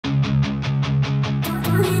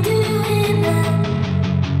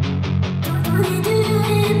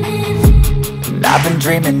I've been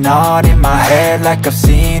dreaming on in my head like I've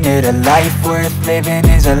seen it. A life worth living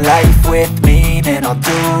is a life with meaning. I'll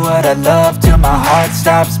do what I love till my heart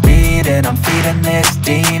stops beating. I'm feeding this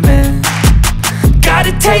demon. Got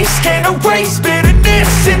a taste, can't erase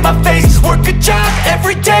bitterness in my face. Work a job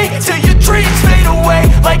every day till your dreams fade away.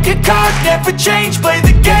 Like a card, never change, play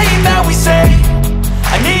the game that we say.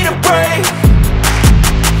 I need a break.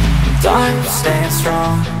 I'm staying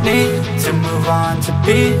strong, need to move on to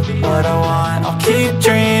be what I want. I'll keep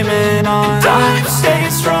dreaming on. I'm staying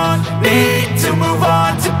strong, need to move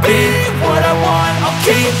on to be what I want. I'll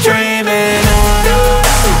keep dreaming on.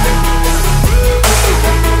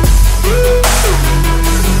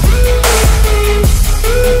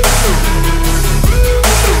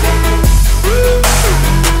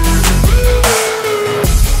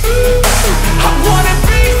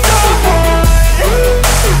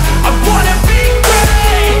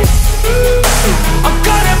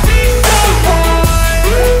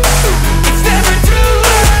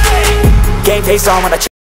 Game face on when I